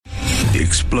The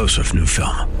explosive new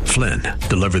film, Flynn,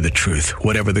 deliver the truth,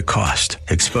 whatever the cost,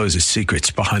 exposes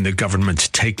secrets behind the government's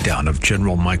takedown of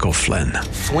General Michael Flynn.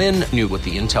 Flynn knew what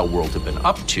the intel world had been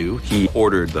up to. He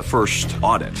ordered the first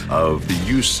audit of the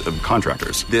use of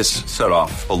contractors. This set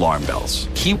off alarm bells.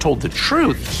 He told the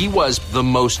truth. He was the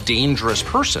most dangerous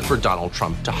person for Donald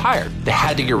Trump to hire. They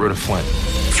had to get rid of Flynn.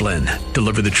 Flynn,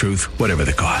 deliver the truth, whatever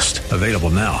the cost. Available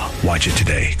now. Watch it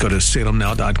today. Go to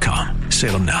salemnow.com.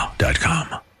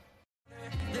 salemnow.com.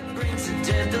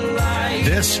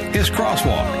 This is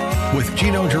Crosswalk with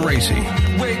Gino Geraci.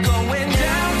 We're going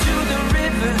down to the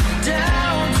river,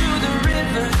 down to the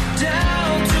river,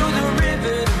 down to the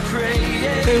river to pray.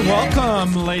 Hey,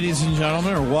 welcome, ladies and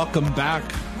gentlemen, or welcome back.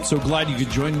 So glad you could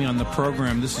join me on the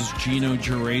program. This is Gino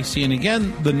Geraci. And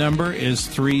again, the number is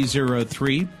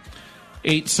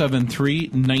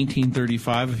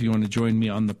 303-873-1935 if you want to join me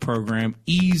on the program.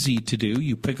 Easy to do.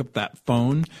 You pick up that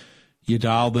phone. You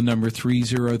dial the number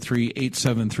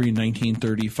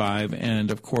 303-873-1935.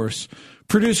 And, of course,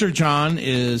 producer John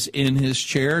is in his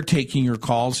chair taking your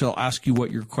calls. He'll ask you what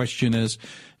your question is,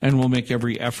 and we'll make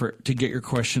every effort to get your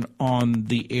question on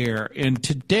the air. And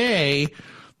today,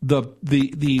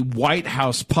 the White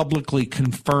House publicly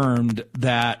confirmed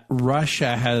that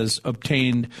Russia has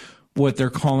obtained what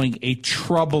they're calling a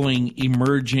troubling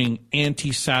emerging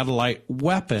anti-satellite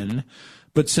weapon,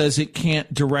 but says it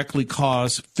can't directly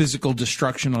cause physical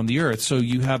destruction on the earth. So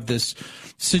you have this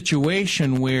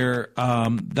situation where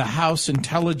the House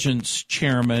Intelligence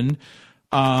Chairman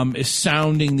is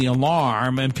sounding the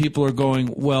alarm, and people are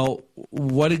going, well,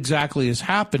 what exactly is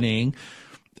happening?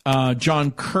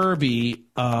 John Kirby,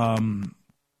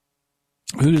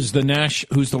 who's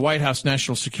the White House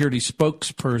National Security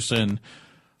spokesperson,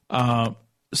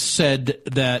 said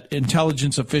that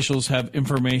intelligence officials have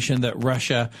information that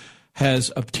Russia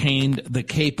has obtained the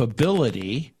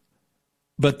capability,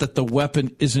 but that the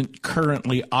weapon isn't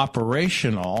currently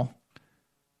operational.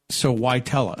 So why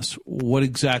tell us? What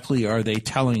exactly are they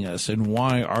telling us, and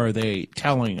why are they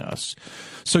telling us?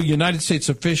 So United States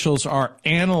officials are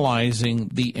analyzing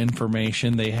the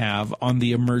information they have on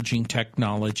the emerging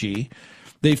technology.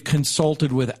 They've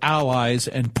consulted with allies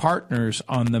and partners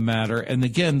on the matter. And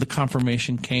again, the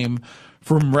confirmation came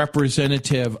from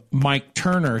Representative Mike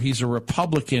Turner. He's a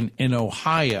Republican in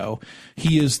Ohio.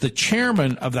 He is the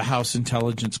chairman of the House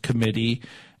Intelligence Committee,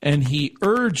 and he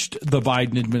urged the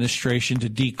Biden administration to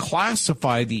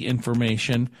declassify the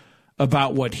information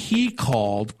about what he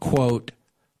called, quote,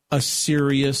 a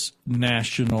serious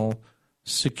national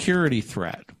security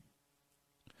threat.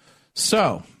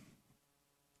 So,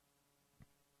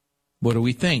 what do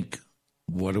we think?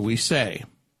 What do we say?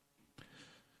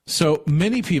 So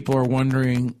many people are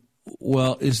wondering,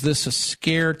 well, is this a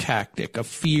scare tactic, a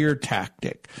fear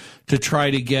tactic to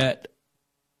try to get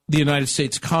the United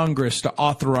States Congress to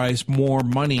authorize more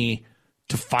money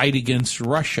to fight against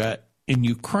Russia in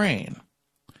Ukraine?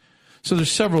 So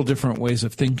there's several different ways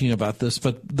of thinking about this,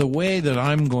 but the way that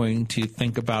I'm going to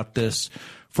think about this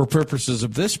for purposes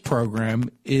of this program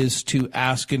is to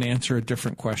ask and answer a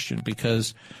different question,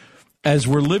 because as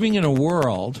we're living in a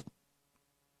world,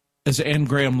 as Anne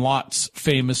Graham Lotz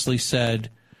famously said,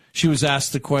 she was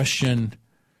asked the question,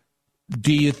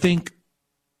 do you think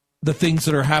the things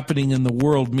that are happening in the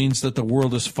world means that the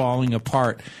world is falling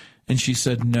apart? And she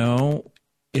said, no,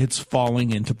 it's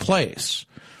falling into place.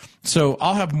 So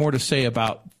I'll have more to say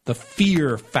about the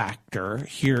fear factor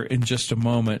here in just a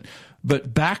moment.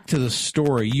 But back to the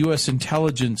story, U.S.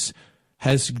 intelligence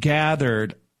has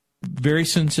gathered very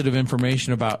sensitive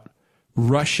information about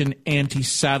Russian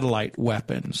anti-satellite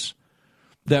weapons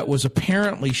that was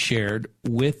apparently shared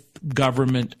with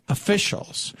government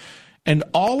officials. And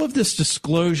all of this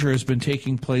disclosure has been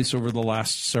taking place over the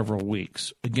last several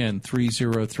weeks. Again,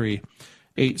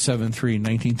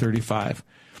 303-873-1935.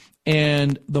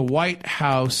 And the White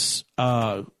House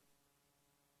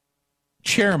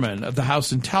chairman of the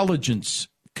House Intelligence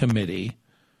Committee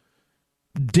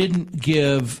didn't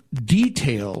give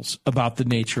details about the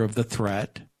nature of the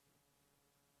threat.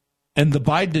 And the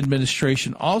Biden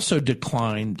administration also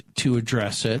declined to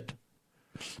address it.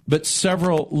 But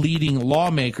several leading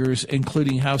lawmakers,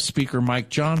 including House Speaker Mike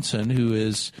Johnson, who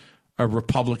is a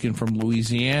Republican from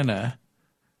Louisiana,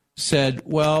 said,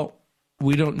 well,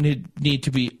 we don't need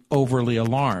to be overly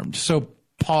alarmed. So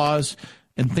pause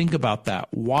and think about that.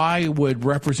 Why would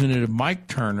Representative Mike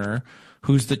Turner,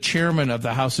 who's the chairman of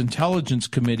the House Intelligence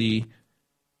Committee,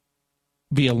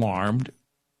 be alarmed?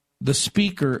 The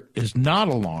speaker is not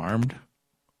alarmed,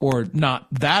 or not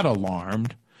that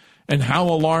alarmed. And how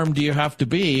alarmed do you have to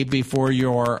be before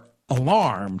you're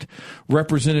alarmed.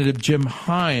 Representative Jim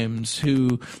Himes,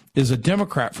 who is a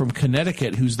Democrat from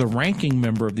Connecticut, who's the ranking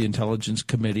member of the Intelligence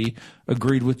Committee,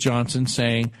 agreed with Johnson,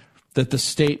 saying that the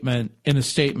statement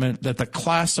that the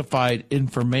classified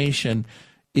information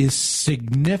is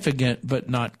significant but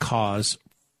not cause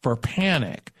for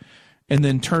panic. And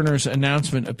then Turner's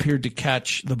announcement appeared to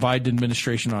catch the Biden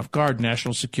administration off guard.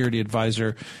 National Security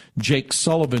Advisor Jake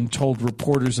Sullivan told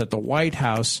reporters at the White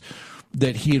House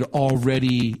that he had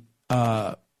already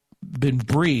been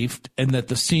briefed and that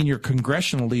the senior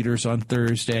congressional leaders on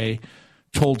Thursday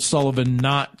told Sullivan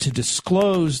not to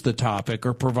disclose the topic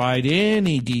or provide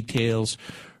any details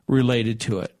related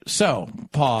to it. So,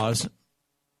 pause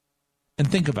and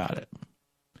think about it.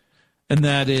 And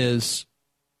that is,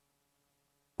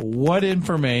 what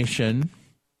information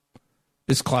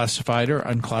is classified or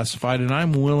unclassified? And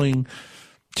I'm willing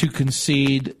to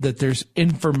concede that there's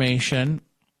information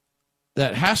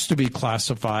that has to be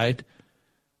classified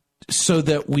so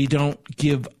that we don't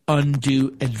give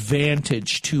undue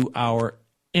advantage to our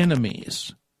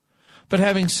enemies. But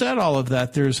having said all of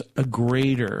that, there's a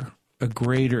greater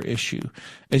issue.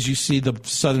 As you see the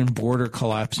southern border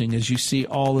collapsing, as you see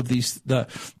all of these, the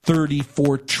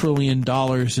 $34 trillion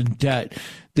in debt,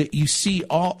 that you see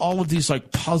all of these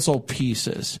like puzzle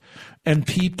pieces. And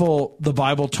people, the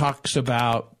Bible talks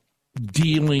about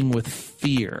dealing with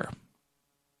fear.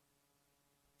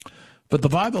 But the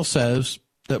Bible says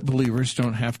that believers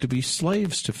don't have to be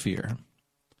slaves to fear.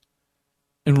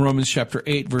 In Romans chapter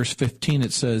 8, verse 15,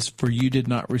 it says, "For you did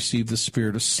not receive the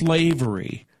spirit of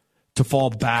slavery to fall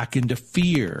back into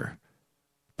fear,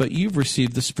 but you've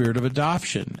received the spirit of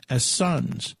adoption as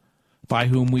sons, by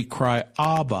whom we cry,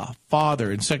 Abba,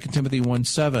 Father." In 2 Timothy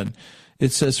 1:7,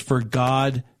 it says, "For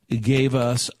God gave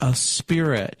us a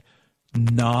spirit,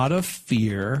 not of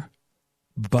fear,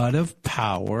 but of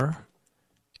power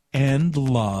and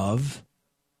love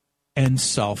and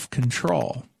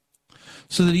self-control."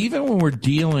 So that even when we're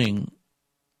dealing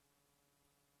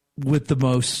with the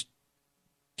most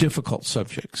difficult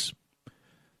subjects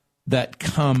that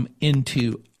come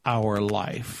into our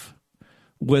life,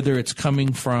 whether it's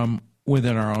coming from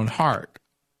within our own heart,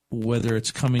 whether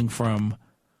it's coming from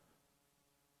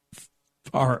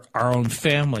our own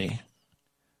family,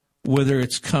 whether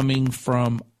it's coming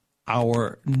from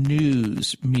our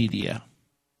news media,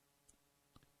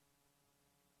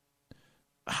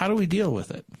 how do we deal with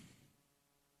it?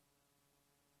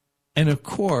 And of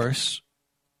course,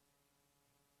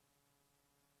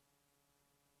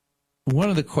 one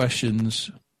of the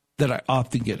questions that I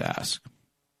often get asked,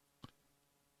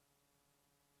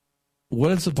 what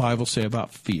does the Bible say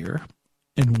about fear?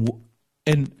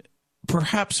 And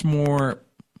perhaps more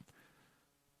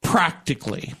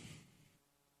practically,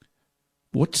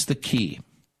 what's the key?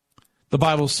 The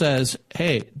Bible says,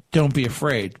 hey, don't be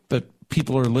afraid, but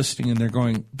people are listening and they're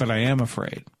going, but I am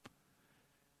afraid.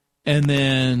 And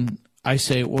then I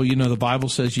say, well, the Bible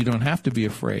says you don't have to be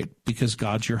afraid because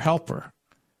God's your helper.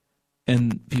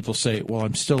 And people say, well,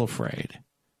 I'm still afraid.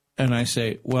 And I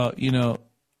say, well,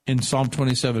 in Psalm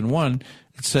 27:1,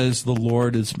 it says, the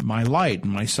Lord is my light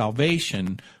and my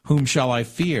salvation. Whom shall I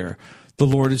fear? The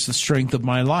Lord is the strength of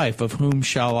my life. Of whom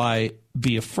shall I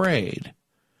be afraid?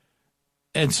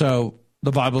 And so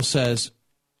the Bible says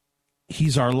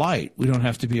he's our light. We don't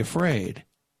have to be afraid.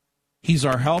 He's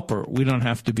our helper. We don't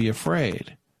have to be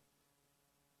afraid.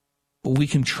 We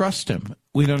can trust him.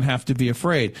 We don't have to be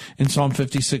afraid. In Psalm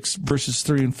 56, verses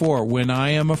 3 and 4, when I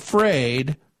am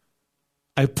afraid,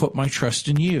 I put my trust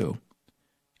in you.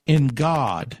 In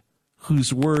God,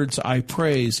 whose words I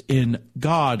praise, in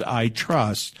God I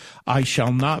trust. I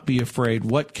shall not be afraid.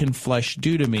 What can flesh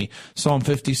do to me? Psalm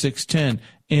 56:10,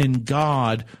 in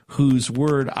God, whose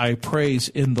word I praise,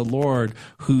 in the Lord,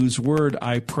 whose word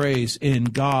I praise, in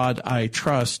God I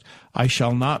trust. I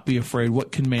shall not be afraid.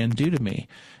 What can man do to me?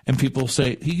 And people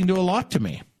say, he can do a lot to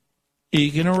me.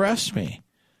 He can arrest me.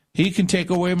 He can take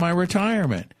away my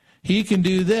retirement. He can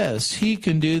do this. He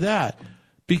can do that.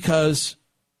 Because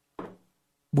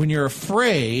when you're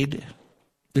afraid,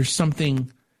 there's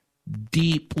something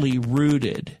deeply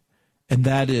rooted, and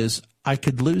that is, I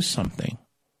could lose something.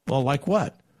 Well, like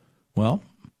what? Well,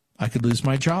 I could lose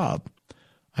my job.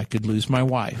 I could lose my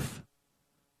wife.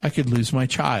 I could lose my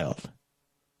child.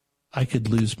 I could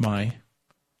lose my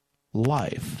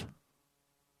life.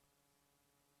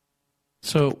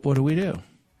 So what do we do?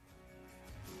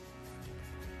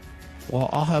 Well,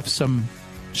 I'll have some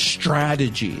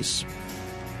strategies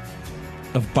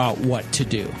about what to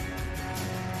do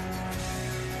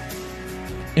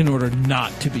in order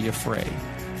not to be afraid,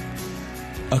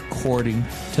 according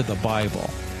to the Bible.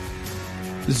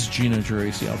 This is Gino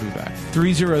Geraci. I'll be back.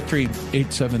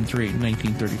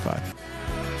 303-873-1935.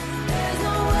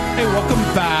 Hey, welcome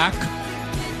back.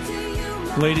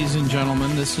 Ladies and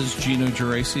gentlemen, this is Gino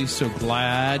Geraci. So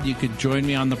glad you could join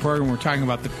me on the program. We're talking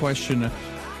about the question of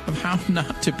how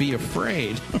not to be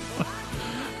afraid,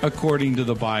 according to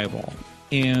the Bible.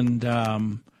 And,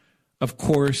 of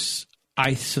course,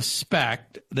 I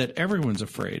suspect that everyone's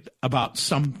afraid about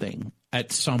something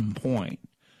at some point.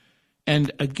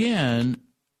 And again,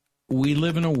 we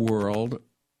live in a world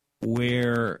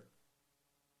where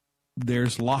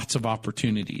there's lots of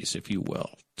opportunities, if you will,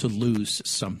 to lose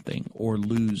something or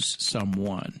lose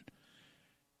someone.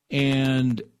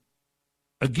 And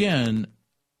again,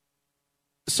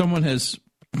 someone has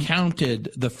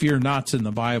counted the fear nots in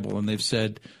the Bible, and they've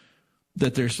said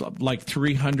that there's like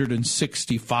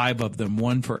 365 of them,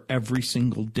 one for every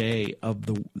single day of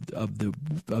the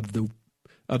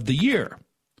year.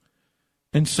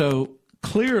 And so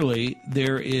clearly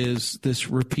there is this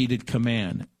repeated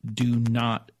command: do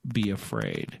not be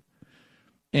afraid.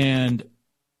 And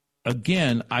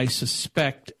again, I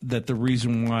suspect that the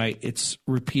reason why it's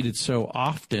repeated so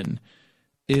often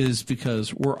is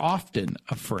because we're often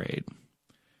afraid.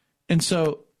 And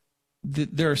so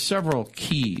there are several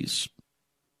keys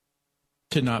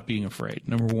to not being afraid.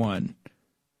 Number one,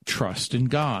 trust in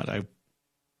God. I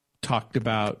talked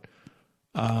about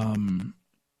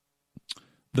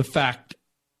the fact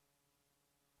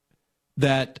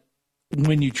that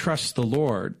when you trust the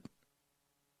Lord,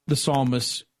 the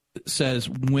psalmist says,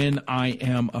 when I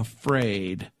am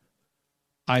afraid,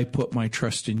 I put my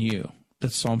trust in you.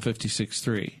 That's Psalm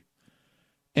 56:3.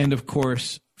 And of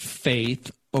course,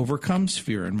 faith overcomes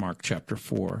fear in Mark chapter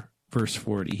 4, verse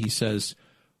 40. He says,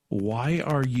 why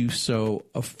are you so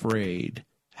afraid?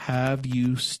 Have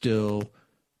you still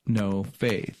no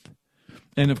faith?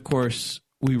 And of course,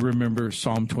 we remember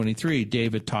Psalm 23.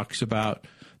 David talks about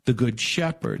the good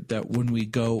shepherd, that when we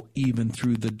go even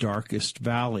through the darkest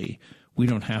valley, we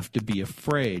don't have to be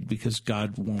afraid because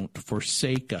God won't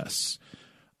forsake us.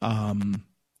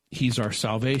 He's our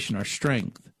salvation, our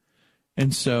strength.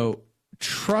 And so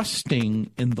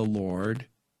trusting in the Lord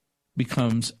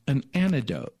becomes an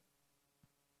antidote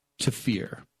to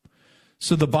fear.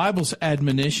 So the Bible's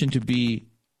admonition to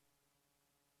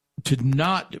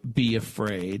not be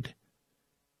afraid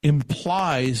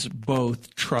implies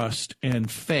both trust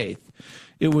and faith.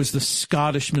 It was the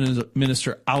Scottish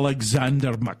minister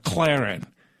Alexander MacLaren.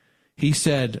 He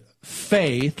said,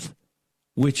 faith,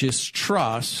 which is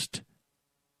trust,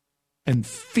 and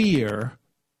fear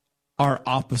are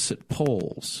opposite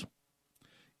poles.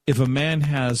 If a man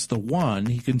has the one,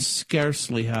 he can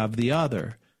scarcely have the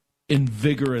other in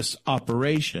vigorous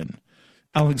operation.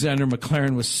 Alexander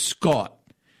MacLaren was Scot.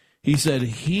 He said,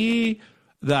 he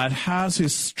that has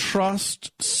his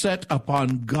trust set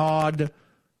upon God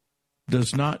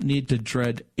does not need to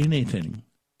dread anything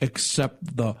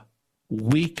except the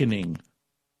weakening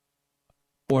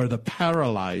or the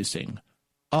paralyzing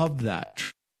of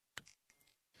that.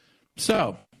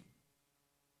 So,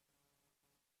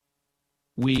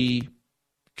 we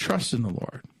trust in the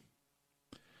Lord.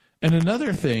 And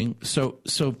another thing, so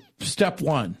step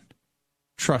one,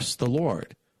 trust the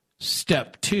Lord.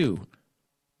 Step two,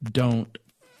 don't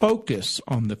focus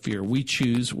on the fear. We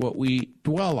choose what we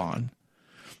dwell on.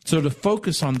 So to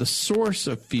focus on the source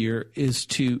of fear is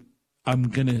to, I'm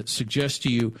going to suggest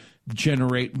to you,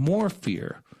 generate more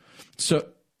fear. So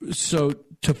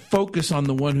to focus on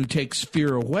the one who takes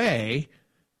fear away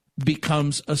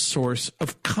becomes a source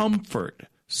of comfort,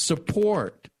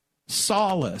 support,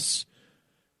 solace.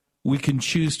 We can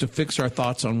choose to fix our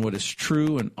thoughts on what is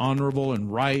true and honorable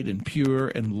and right and pure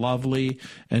and lovely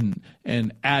and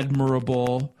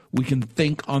admirable. We can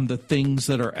think on the things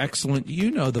that are excellent. You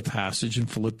know the passage in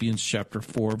Philippians chapter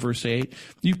 4, verse 8.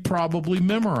 You probably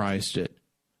memorized it,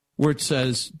 where it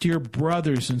says, dear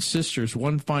brothers and sisters,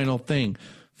 one final thing,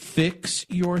 fix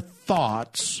your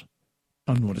thoughts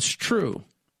on what is true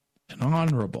and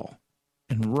honorable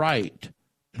and right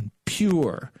and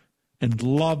pure and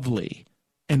lovely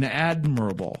and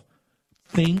admirable.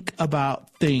 Think about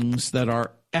things that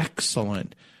are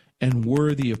excellent and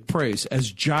worthy of praise.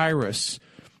 As Jairus,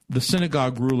 the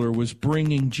synagogue ruler, was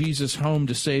bringing Jesus home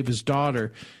to save his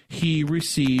daughter, he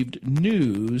received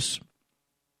news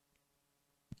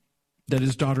that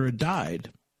his daughter had died.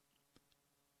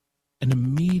 And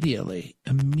immediately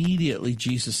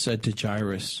Jesus said to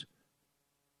Jairus,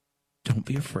 don't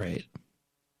be afraid,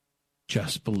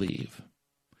 just believe.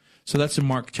 So that's in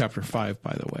Mark chapter 5,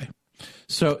 by the way.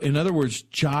 So in other words,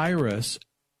 Jairus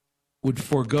would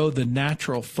forego the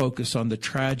natural focus on the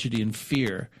tragedy and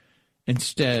fear.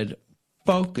 Instead,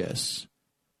 focus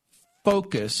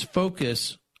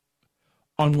focus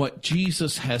on what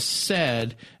Jesus has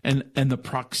said and the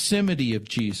proximity of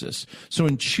Jesus. So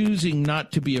in choosing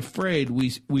not to be afraid,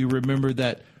 we remember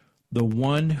that the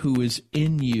one who is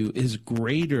in you is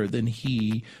greater than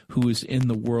he who is in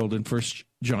the world in 1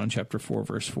 John chapter 4,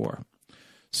 verse 4.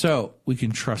 So we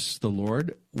can trust the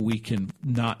Lord. We can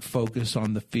not focus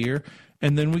on the fear.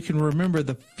 And then we can remember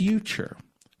the future.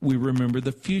 We remember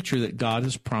the future that God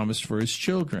has promised for his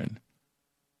children.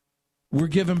 We're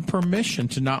given permission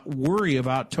to not worry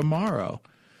about tomorrow.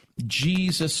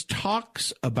 Jesus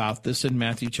talks about this in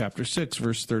Matthew chapter 6,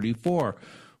 verse 34,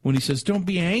 when he says, don't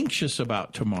be anxious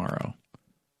about tomorrow,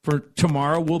 for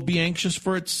tomorrow will be anxious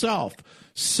for itself.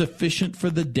 Sufficient for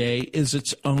the day is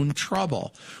its own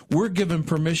trouble. We're given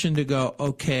permission to go,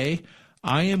 okay,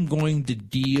 I am going to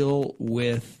deal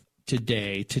with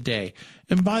today.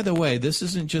 And by the way, this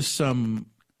isn't just some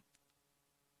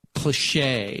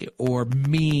cliche or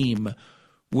meme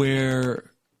where,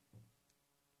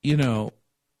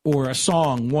 or a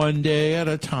song, one day at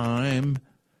a time,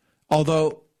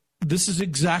 although this is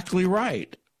exactly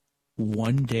right,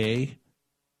 one day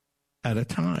at a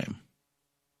time.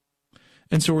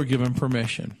 And so we're given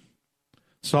permission.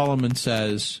 Solomon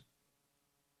says,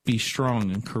 be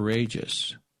strong and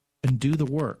courageous and do the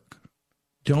work.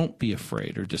 Don't be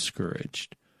afraid or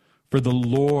discouraged. For the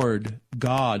Lord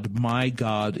God, my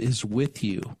God, is with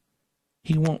you.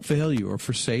 He won't fail you or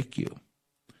forsake you.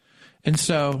 And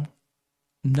so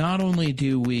not only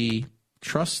do we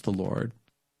trust the Lord,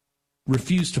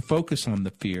 refuse to focus on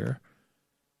the fear,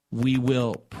 we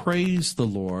will praise the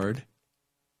Lord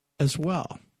as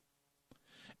well.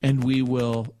 And we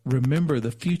will remember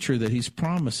the future that he's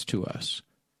promised to us.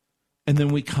 And then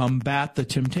we combat the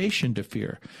temptation to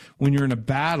fear. When you're in a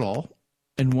battle,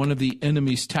 and one of the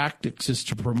enemy's tactics is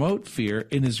to promote fear,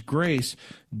 in his grace,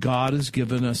 God has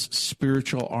given us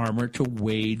spiritual armor to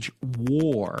wage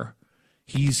war.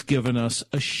 He's given us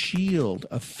a shield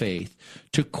of faith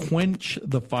to quench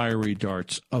the fiery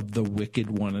darts of the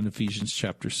wicked one in Ephesians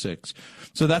chapter 6.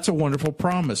 So that's a wonderful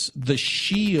promise. The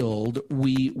shield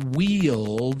we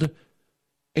wield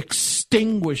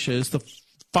extinguishes the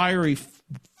fiery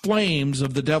flames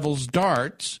of the devil's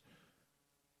darts,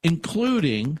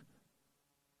 including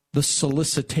the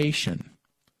solicitation,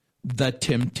 the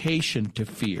temptation to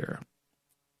fear.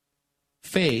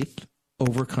 Faith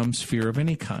overcomes fear of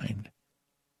any kind,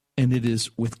 and it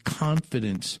is with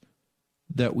confidence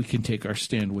that we can take our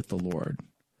stand with the Lord.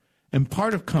 And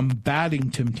part of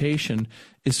combating temptation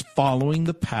is following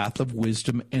the path of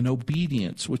wisdom and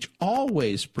obedience, which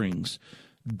always brings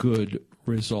good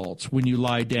results. When you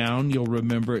lie down, you'll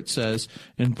remember it says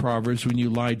in Proverbs, when you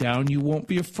lie down, you won't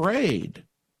be afraid.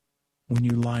 When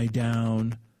you lie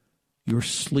down, your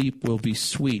sleep will be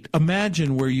sweet.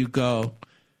 Imagine where you go,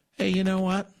 hey, you know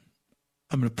what?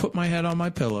 I'm going to put my head on my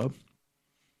pillow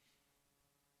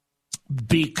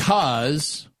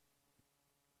because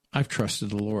I've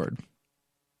trusted the Lord.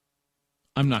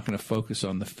 I'm not going to focus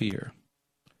on the fear.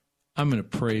 I'm going to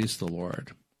praise the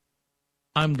Lord.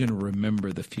 I'm going to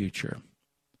remember the future.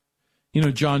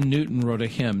 John Newton wrote a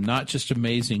hymn, not just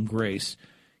Amazing Grace.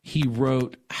 He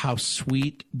wrote, how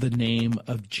sweet the name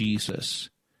of Jesus.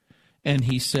 And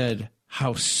he said,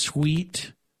 how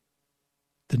sweet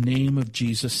the name of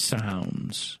Jesus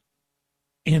sounds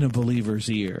in a believer's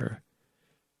ear.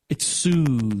 It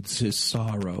soothes his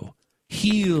sorrow,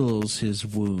 heals his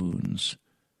wounds,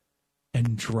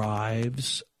 and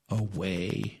drives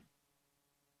away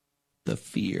the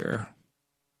fear.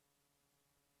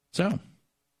 So,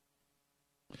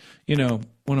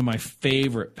 one of my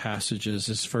favorite passages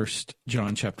is 1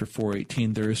 John chapter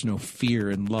 4:18. There is no fear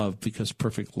in love because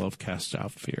perfect love casts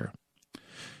out fear.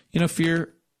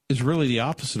 Fear is really the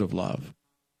opposite of love.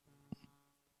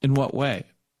 In what way?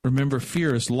 Remember,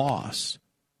 fear is loss.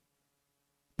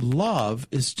 Love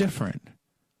is different.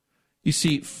 You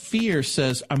see, fear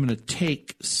says, I'm going to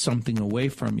take something away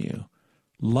from you.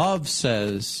 Love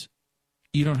says,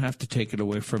 you don't have to take it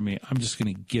away from me. I'm just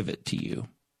going to give it to you.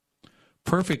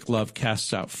 Perfect love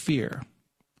casts out fear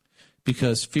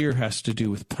because fear has to do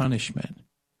with punishment.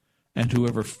 And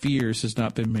whoever fears has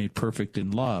not been made perfect in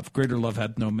love. Greater love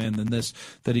hath no man than this,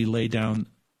 that he lay down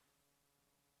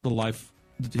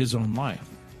his own life.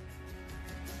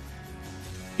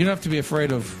 You don't have to be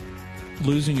afraid of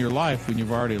losing your life when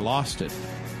you've already lost it.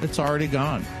 It's already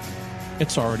gone.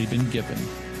 It's already been given.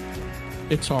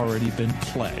 It's already been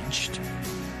pledged.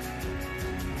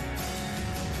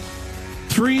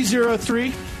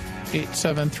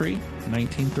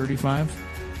 303-873-1935.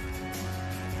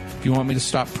 If you want me to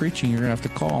stop preaching, you're going to have to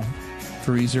call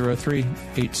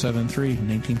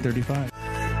 303-873-1935.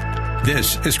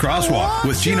 This is Crosswalk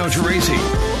with Gino Geraci.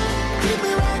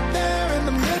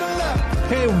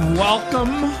 Hey,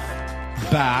 welcome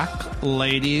back,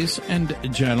 ladies and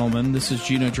gentlemen. This is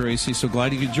Gino Geraci. So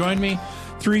glad you could join me.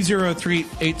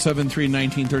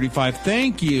 303-873-1935.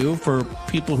 Thank you for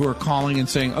people who are calling and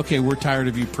saying, okay, we're tired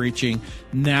of you preaching.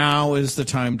 Now is the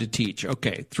time to teach.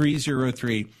 Okay,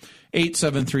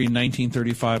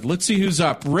 303-873-1935. Let's see who's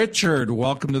up. Richard,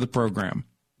 welcome to the program.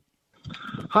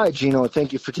 Hi, Gino.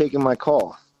 Thank you for taking my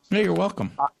call. Hey, you're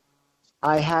welcome.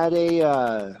 I had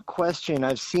a question.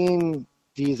 I've seen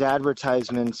these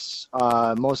advertisements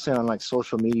mostly on like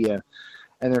social media,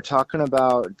 and they're talking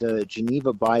about the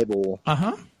Geneva Bible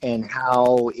and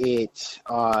how it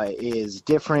is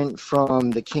different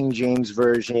from the King James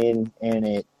Version, and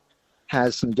it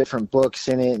has some different books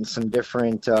in it and some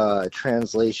different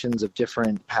translations of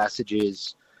different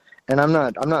passages. And I'm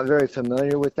not very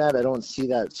familiar with that. I don't see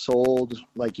that sold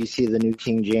like you see the New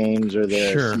King James or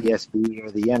the CSB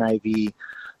or the NIV.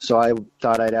 So I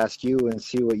thought I'd ask you and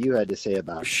see what you had to say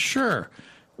about it. Sure.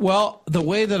 Well, the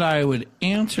way that I would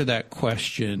answer that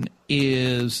question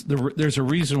is there's a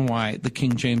reason why the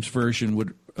King James Version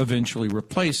would eventually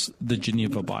replace the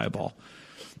Geneva Bible.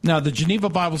 Now, the Geneva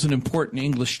Bible is an important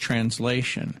English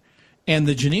translation, and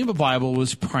the Geneva Bible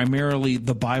was primarily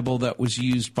the Bible that was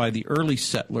used by the early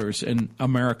settlers in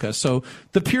America. So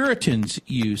the Puritans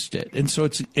used it, and so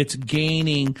it's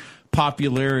gaining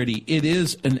popularity. It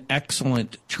is an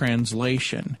excellent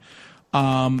translation,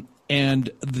 and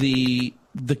the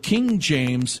King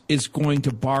James is going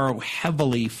to borrow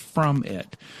heavily from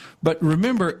it. But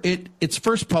remember, it's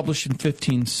first published in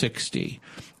 1560,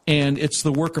 and it's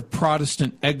the work of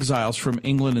Protestant exiles from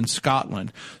England and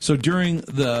Scotland. So during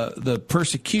the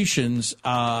persecutions,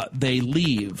 they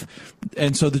leave.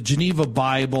 And so the Geneva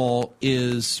Bible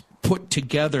is put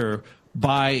together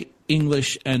by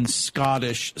English and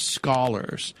Scottish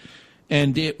scholars.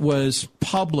 And it was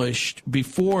published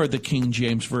before the King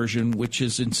James Version, which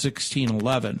is in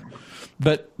 1611.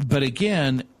 But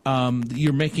again,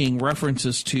 you're making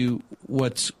references to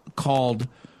what's called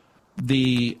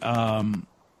the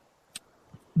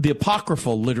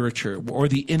apocryphal literature or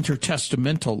the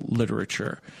intertestamental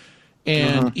literature.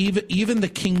 And even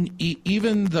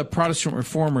the Protestant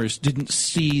reformers didn't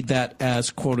see that as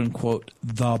quote unquote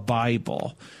the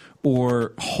Bible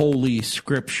or Holy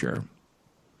Scripture.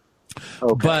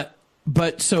 Okay.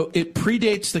 But so it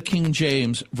predates the King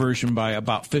James Version by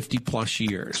about 50 plus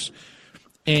years.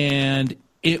 And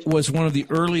it was one of the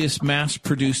earliest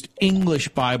mass-produced English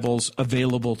Bibles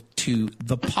available to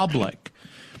the public.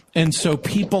 And so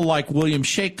people like William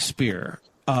Shakespeare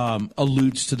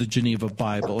alludes to the Geneva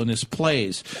Bible in his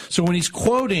plays. So when he's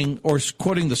quoting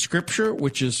the Scripture,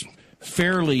 which is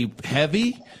fairly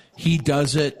heavy, he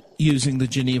does it using the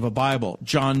Geneva Bible.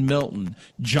 John Milton,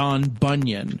 John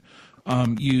Bunyan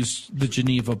used the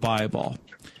Geneva Bible.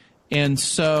 And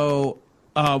so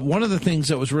one of the things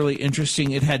that was really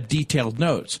interesting, it had detailed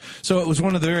notes. So it was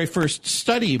one of the very first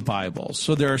study Bibles.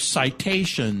 So there are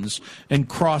citations and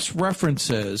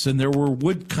cross-references, and there were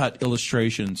woodcut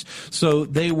illustrations. So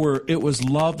it was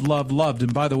loved, loved, loved.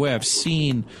 And by the way, I've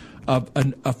seen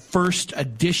a first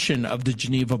edition of the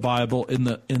Geneva Bible in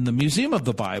the Museum of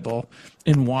the Bible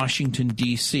in Washington,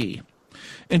 D.C.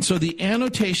 And so the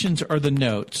annotations or the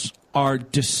notes are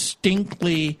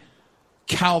distinctly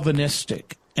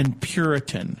Calvinistic and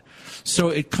Puritan. So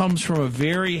it comes from a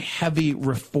very heavy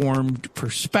Reformed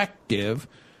perspective,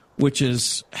 which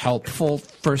is helpful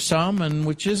for some and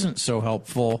which isn't so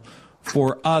helpful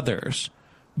for others.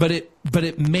 But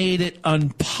it made it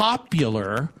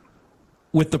unpopular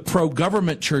with the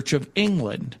pro-government Church of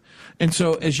England. And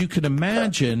so, as you can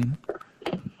imagine,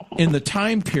 in the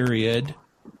time period,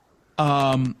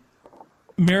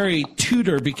 Mary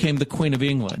Tudor became the Queen of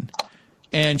England.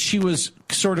 And she was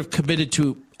sort of committed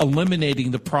to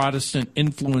eliminating the Protestant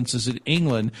influences in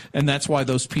England, and that's why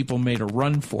those people made a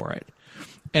run for it.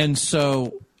 And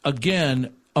so,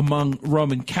 again, among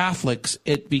Roman Catholics,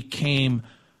 it became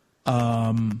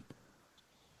a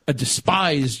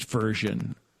despised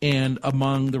version. And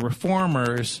among the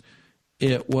Reformers,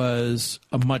 it was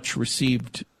a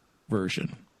much-received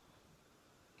version.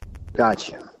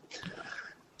 Gotcha.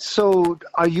 So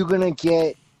are you going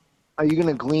to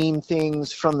glean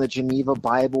things from the Geneva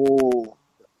Bible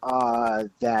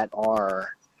that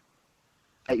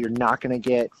you're not going to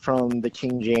get from the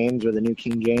King James or the New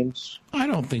King James? I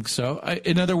don't think so.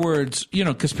 In other words,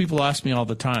 because people ask me all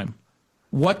the time,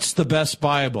 what's the best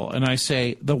Bible? And I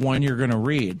say, the one you're going to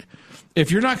read. If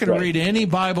you're not going to read any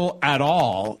Bible at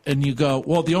all, and you go,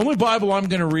 well, the only Bible I'm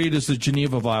going to read is the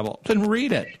Geneva Bible, then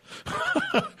read it.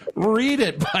 Read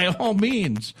it by all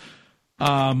means.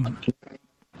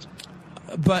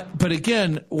 But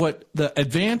again, what the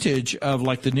advantage of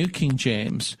like the New King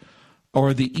James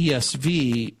or the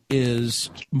ESV is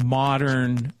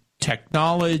modern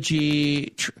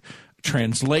technology,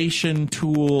 translation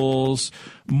tools,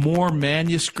 more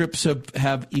manuscripts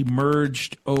have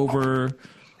emerged over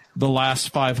the last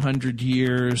 500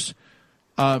 years.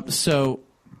 So,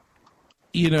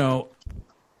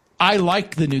 I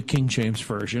like the New King James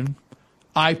Version.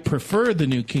 I prefer the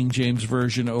New King James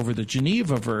Version over the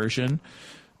Geneva version,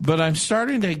 but I'm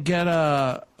starting to get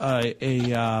a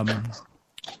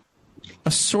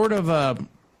sort of a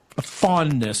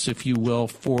fondness, if you will,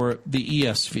 for the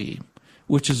ESV,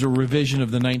 which is a revision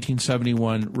of the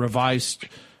 1971 Revised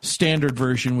Standard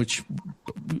Version, which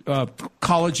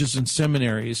colleges and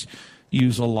seminaries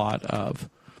use a lot of.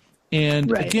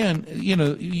 And again,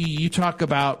 you talk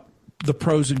about the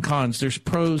pros and cons. There's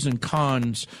pros and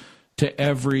cons to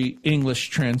every English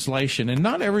translation, and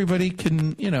not everybody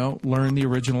can, learn the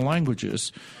original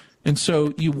languages. And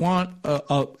so you want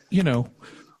a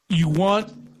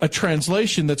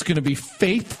translation that's going to be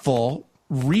faithful,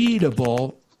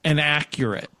 readable, and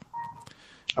accurate.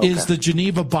 Okay. Is the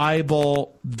Geneva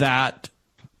Bible that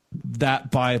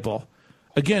Bible?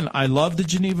 Again, I love the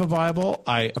Geneva Bible.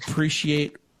 I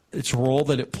appreciate its role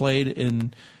that it played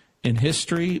in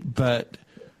history, but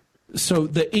so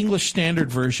the English Standard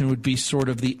Version would be sort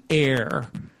of the heir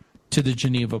to the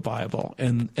Geneva Bible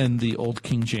and the Old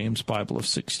King James Bible of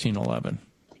 1611.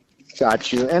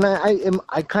 Got you. And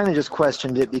I kind of just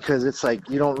questioned it because it's like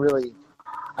I don't really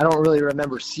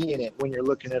remember seeing it when you're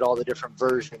looking at all the different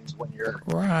versions when you're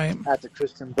at the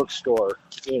Christian bookstore,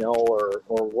 or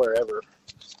wherever.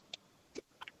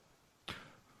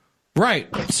 Right.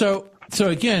 So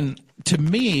again, to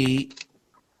me,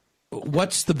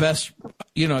 what's the best,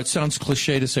 it sounds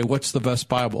cliche to say, what's the best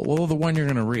Bible? Well, the one you're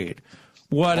going to read.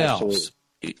 What else?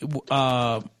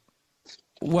 Well,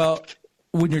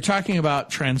 when you're talking about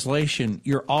translation,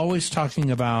 you're always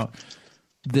talking about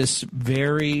this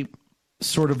very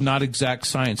sort of not exact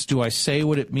science. Do I say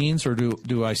what it means, or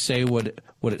do I say what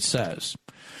it says?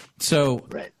 So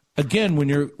again, when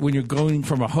you're going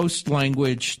from a host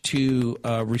language to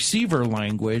a receiver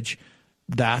language,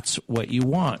 that's what you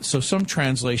want. So some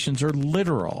translations are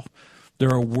literal. There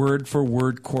are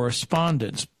word-for-word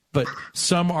correspondence, but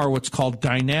some are what's called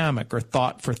dynamic or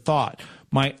thought for thought.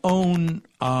 My own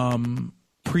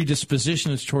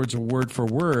predisposition is towards a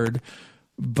word-for-word,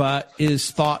 but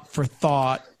is thought for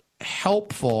thought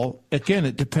helpful? Again,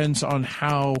 it depends on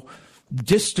how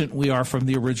distant we are from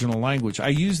the original language. I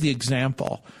use the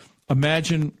example.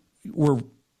 Imagine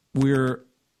we're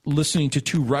listening to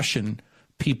two Russian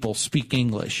people speak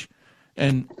English.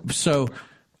 And so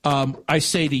I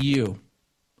say to you,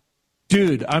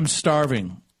 dude, I'm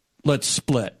starving. Let's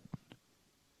split.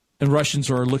 And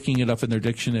Russians are looking it up in their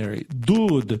dictionary.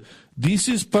 Dude, this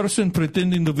is person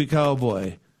pretending to be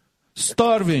cowboy.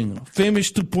 Starving,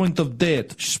 famished to point of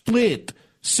death, split,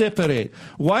 separate.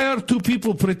 Why are two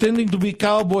people pretending to be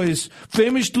cowboys,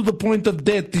 famished to the point of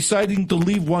death, deciding to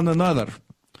leave one another?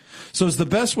 So is the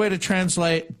best way to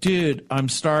translate, dude, I'm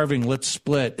starving, let's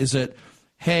split? Is it,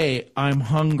 hey, I'm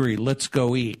hungry, let's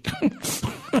go eat?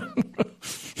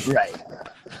 Right.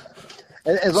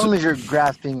 As long as you're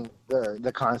grasping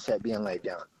the concept being laid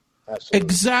down. Absolutely.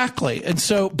 Exactly. And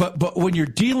so, but when you're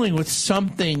dealing with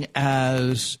something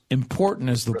as important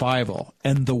as the Bible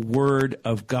and the Word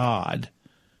of God,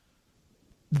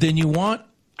 then you want,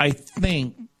 I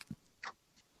think,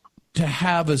 to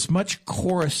have as much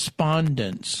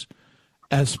correspondence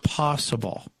as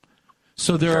possible.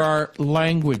 So there are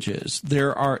languages,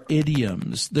 there are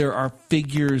idioms, there are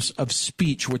figures of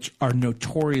speech which are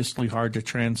notoriously hard to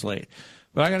translate.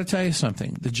 But I got to tell you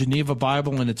something. The Geneva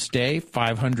Bible in its day,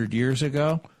 500 years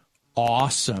ago,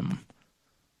 awesome.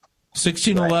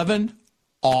 1611,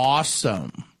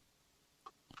 awesome.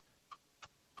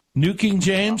 New King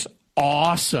James,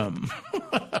 awesome.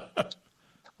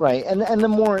 Right, and the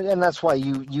more, and that's why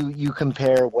you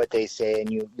compare what they say, and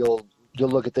you'll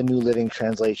look at the New Living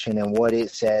Translation and what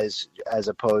it says as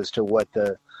opposed to what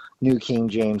the New King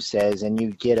James says, and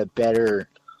you get a better.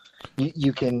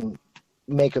 You can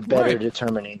make a better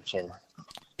determination.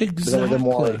 Exactly. The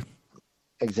more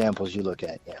examples you look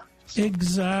at, yeah.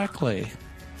 Exactly.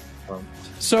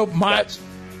 So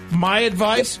my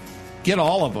advice, get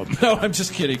all of them. No, I'm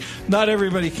just kidding. Not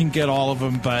everybody can get all of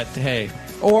them, but hey.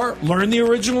 Or learn the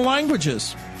original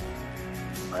languages.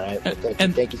 All right.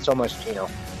 Thank you so much, Gino.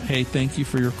 Hey, thank you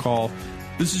for your call.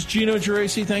 This is Gino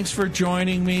Geraci. Thanks for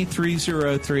joining me.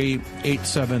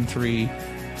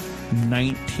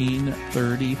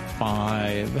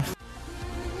 303-873-1935.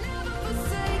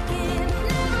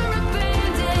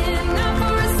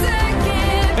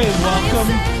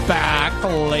 Welcome back,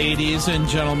 ladies and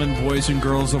gentlemen, boys and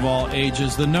girls of all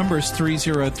ages. The number is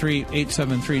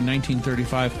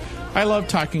 303-873-1935. I love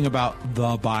talking about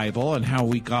the Bible and how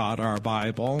we got our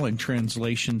Bible and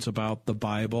translations about the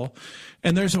Bible.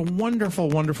 And there's a wonderful,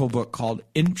 wonderful book called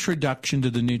Introduction to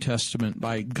the New Testament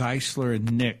by Geisler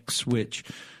and Nix, which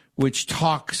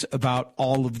talks about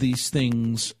all of these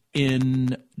things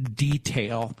in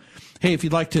detail. Hey, if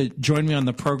you'd like to join me on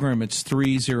the program, it's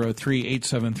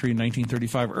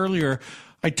 303-873-1935. Earlier,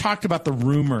 I talked about the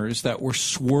rumors that were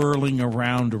swirling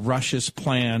around Russia's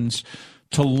plans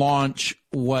to launch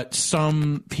what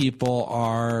some people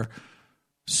are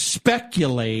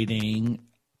speculating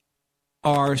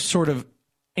are sort of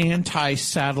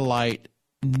anti-satellite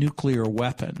nuclear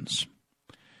weapons.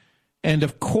 And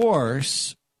of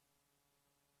course,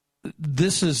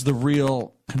 this is the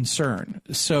real concern.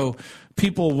 So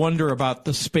people wonder about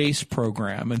the space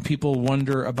program, and people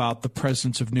wonder about the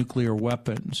presence of nuclear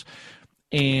weapons.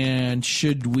 And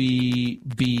should we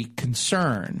be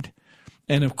concerned?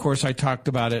 And of course, I talked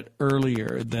about it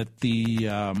earlier that the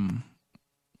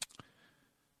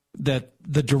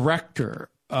director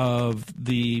of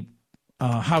the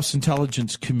House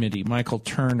Intelligence Committee, Michael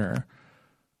Turner,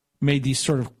 made these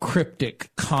sort of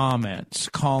cryptic comments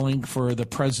calling for the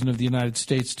President of the United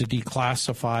States to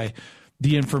declassify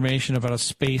the information about a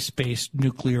space-based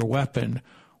nuclear weapon,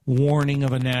 warning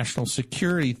of a national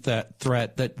security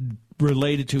threat that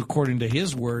related to, according to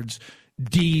his words,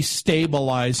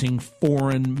 destabilizing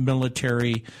foreign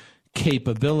military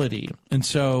capability. And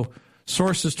so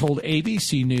sources told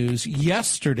ABC News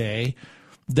yesterday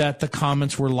that the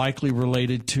comments were likely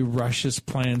related to Russia's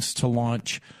plans to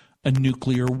launch a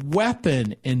nuclear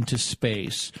weapon into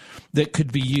space that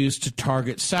could be used to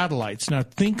target satellites. Now,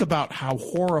 think about how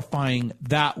horrifying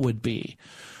that would be,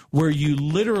 where you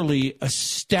literally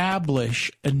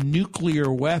establish a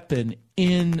nuclear weapon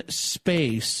in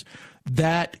space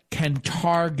that can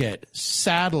target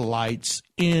satellites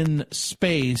in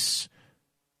space,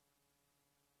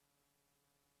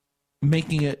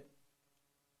 making it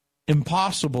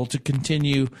impossible to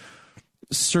continue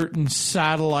certain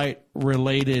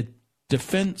satellite-related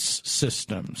defense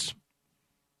systems.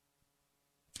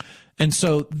 And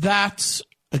so that's,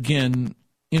 again,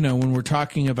 when we're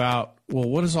talking about, well,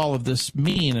 what does all of this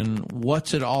mean and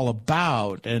what's it all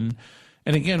about? And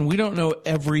again, we don't know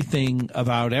everything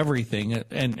about everything.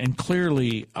 And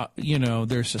clearly,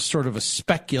 there's a sort of a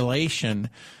speculation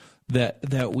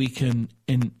that we can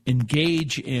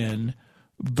engage in,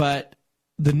 but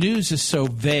the news is so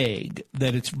vague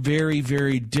that it's very,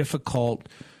 very difficult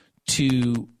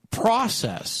to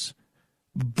process.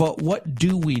 But what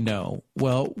do we know?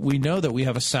 Well, we know that we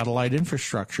have a satellite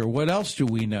infrastructure. What else do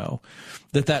we know?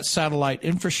 That satellite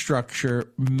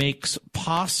infrastructure makes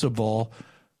possible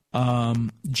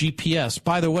GPS.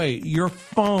 By the way, your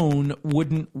phone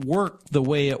wouldn't work the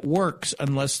way it works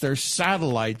unless there's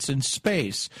satellites in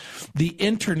space. The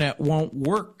internet won't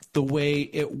work the way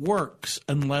it works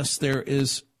unless there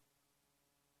is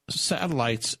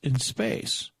satellites in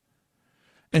space.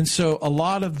 And so a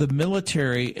lot of the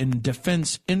military and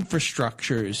defense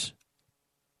infrastructures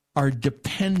are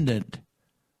dependent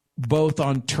both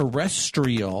on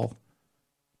terrestrial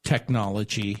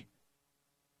technology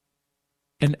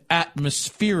and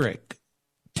atmospheric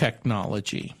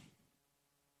technology.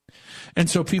 And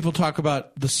so people talk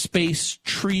about the space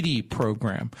treaty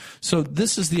program. So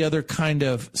this is the other kind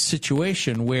of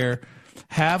situation where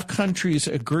have countries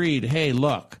agreed, hey,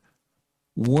 look,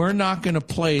 we're not going to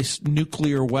place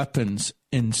nuclear weapons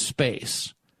in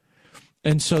space.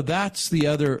 And so that's the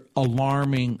other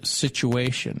alarming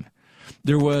situation.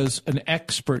 There was an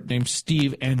expert named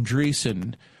Steve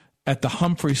Andreessen at the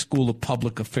Humphrey School of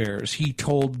Public Affairs. He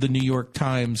told the New York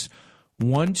Times,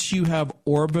 once you have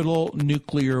orbital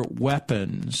nuclear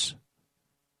weapons,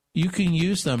 you can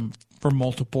use them for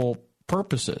multiple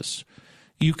purposes.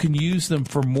 You can use them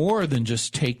for more than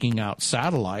just taking out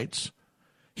satellites.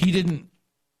 He didn't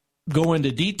go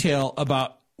into detail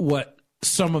about what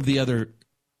some of the other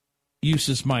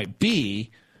uses might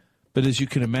be, but as you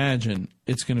can imagine,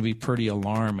 it's going to be pretty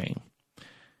alarming.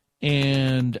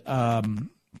 And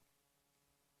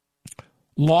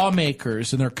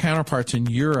lawmakers and their counterparts in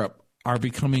Europe are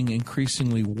becoming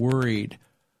increasingly worried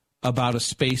about a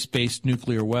space-based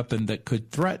nuclear weapon that could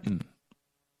threaten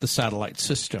the satellite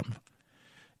system.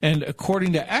 And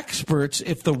according to experts,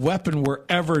 if the weapon were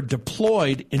ever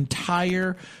deployed,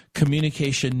 entire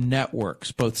communication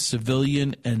networks, both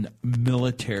civilian and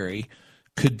military,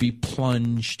 could be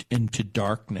plunged into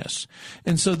darkness.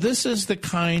 And so this is the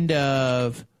kind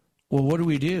of, well, what do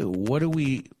we do? What do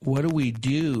we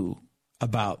do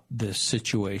about this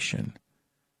situation?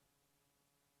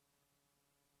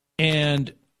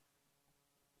 And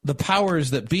the powers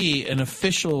that be and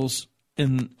officials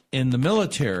in the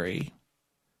military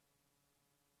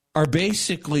are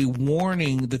basically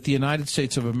warning that the United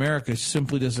States of America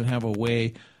simply doesn't have a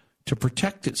way to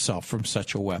protect itself from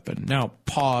such a weapon. Now,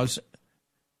 pause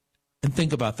and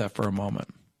think about that for a moment,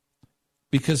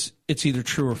 because it's either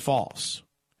true or false.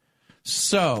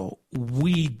 So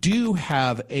we do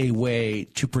have a way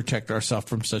to protect ourselves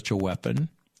from such a weapon,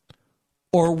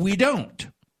 or we don't.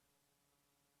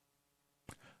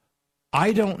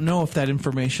 I don't know if that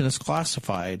information is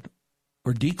classified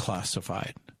or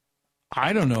declassified.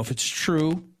 I don't know if it's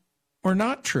true or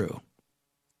not true.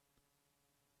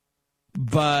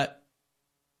 But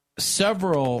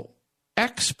several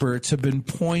experts have been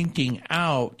pointing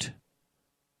out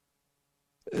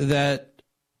that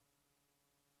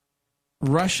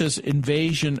Russia's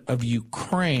invasion of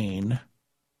Ukraine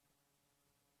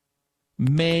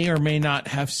may or may not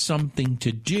have something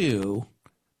to do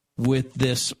with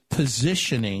this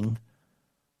positioning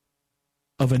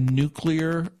of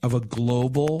a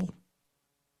global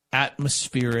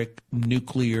atmospheric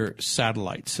nuclear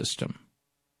satellite system.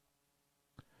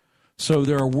 So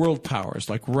there are world powers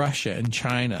like Russia and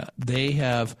China. They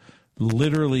have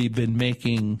literally been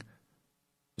making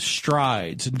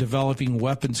strides in developing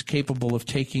weapons capable of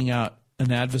taking out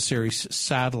an adversary's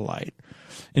satellite.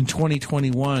 In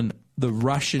 2021, the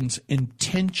Russians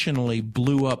intentionally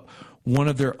blew up one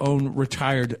of their own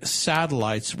retired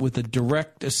satellites with a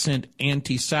direct ascent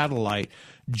anti-satellite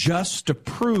just to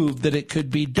prove that it could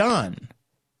be done.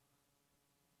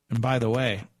 And by the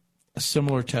way, a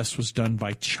similar test was done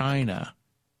by China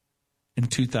in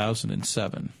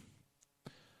 2007.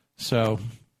 So,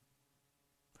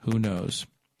 who knows?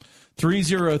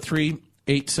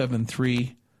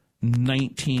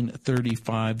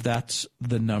 303-873-1935. That's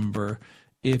the number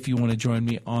if you want to join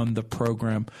me on the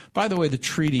program. By the way, the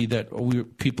treaty that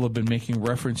people have been making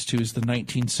reference to is the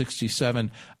 1967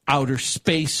 Outer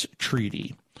Space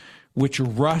Treaty, which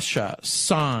Russia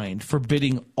signed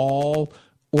forbidding all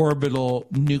orbital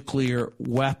nuclear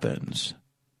weapons.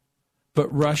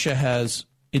 But Russia has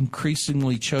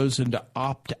increasingly chosen to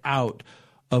opt out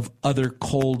of other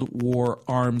Cold War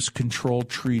arms control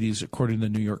treaties, according to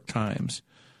the New York Times.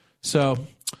 So,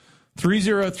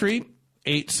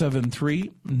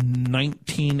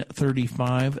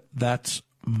 303-873-1935. That's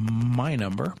my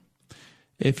number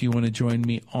if you want to join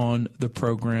me on the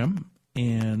program.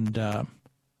 And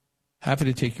happy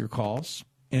to take your calls,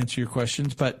 answer your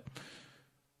questions. But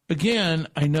again,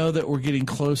 I know that we're getting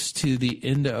close to the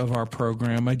end of our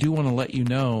program. I do want to let you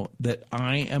know that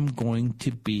I am going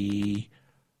to be,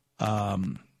 where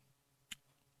am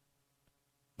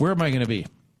I going to be?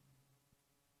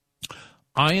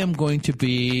 I am going to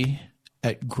be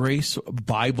at Grace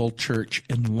Bible Church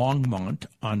in Longmont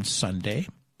on Sunday.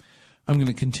 I'm going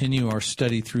to continue our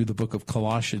study through the book of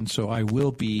Colossians, so I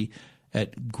will be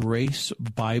at Grace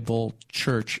Bible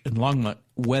Church in Longmont,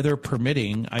 weather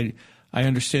permitting. I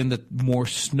understand that more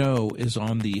snow is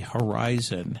on the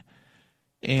horizon.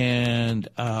 And,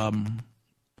 I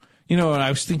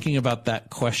was thinking about that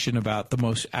question about the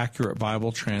most accurate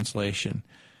Bible translation.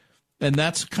 And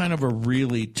that's kind of a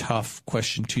really tough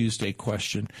Question Tuesday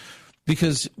question.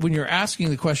 Because when you're asking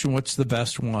the question, what's the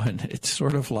best one, it's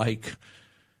sort of like,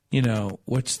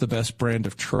 what's the best brand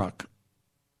of truck?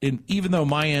 And even though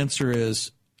my answer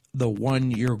is the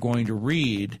one you're going to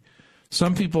read,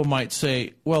 some people might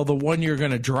say, well, the one you're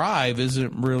going to drive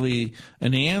isn't really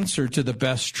an answer to the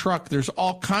best truck. There's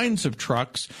all kinds of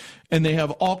trucks, and they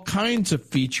have all kinds of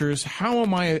features. How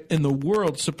am I in the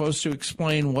world supposed to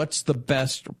explain what's the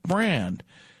best brand?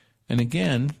 And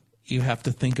again, you have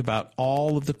to think about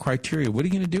all of the criteria. What are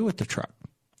you going to do with the truck?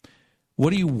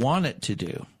 What do you want it to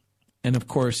do? And, of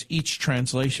course, each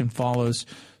translation follows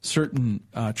certain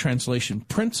translation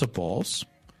principles.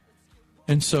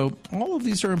 And so all of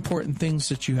these are important things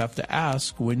that you have to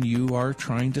ask when you are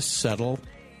trying to settle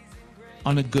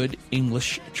on a good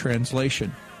English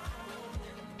translation.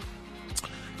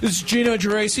 This is Gino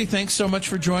Geraci. Thanks so much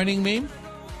for joining me.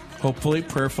 Hopefully,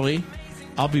 prayerfully,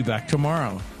 I'll be back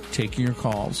tomorrow taking your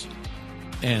calls,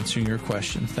 answering your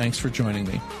questions. Thanks for joining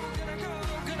me.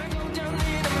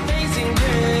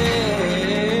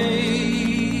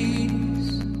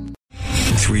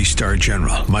 Three-star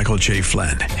General Michael J.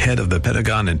 Flynn, head of the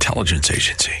Pentagon Intelligence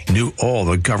Agency, knew all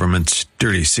the government's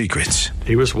dirty secrets.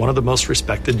 He was one of the most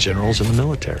respected generals in the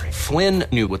military. Flynn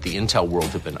knew what the intel world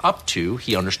had been up to.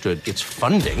 He understood its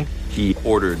funding. He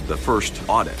ordered the first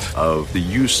audit of the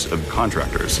use of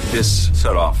contractors. This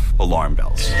set off alarm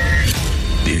bells.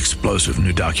 The explosive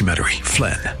new documentary,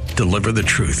 Flynn, Deliver the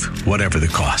Truth, Whatever the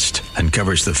Cost,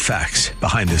 uncovers the facts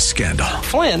behind this scandal.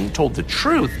 Flynn told the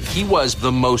truth. He was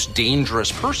the most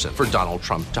dangerous person for Donald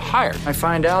Trump to hire. I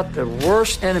find out the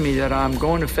worst enemy that I'm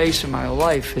going to face in my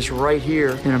life is right here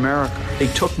in America. They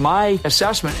took my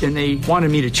assessment and they wanted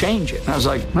me to change it. And I was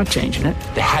like, I'm not changing it.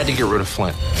 They had to get rid of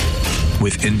Flynn.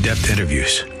 With in-depth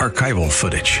interviews, archival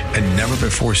footage, and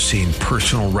never-before-seen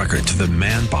personal records of the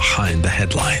man behind the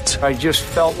headlines. I just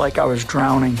felt like I was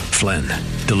drowning. Flynn,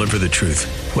 Deliver the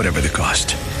Truth, Whatever the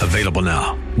Cost. Available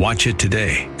now. Watch it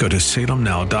today. Go to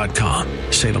salemnow.com.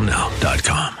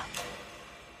 salemnow.com.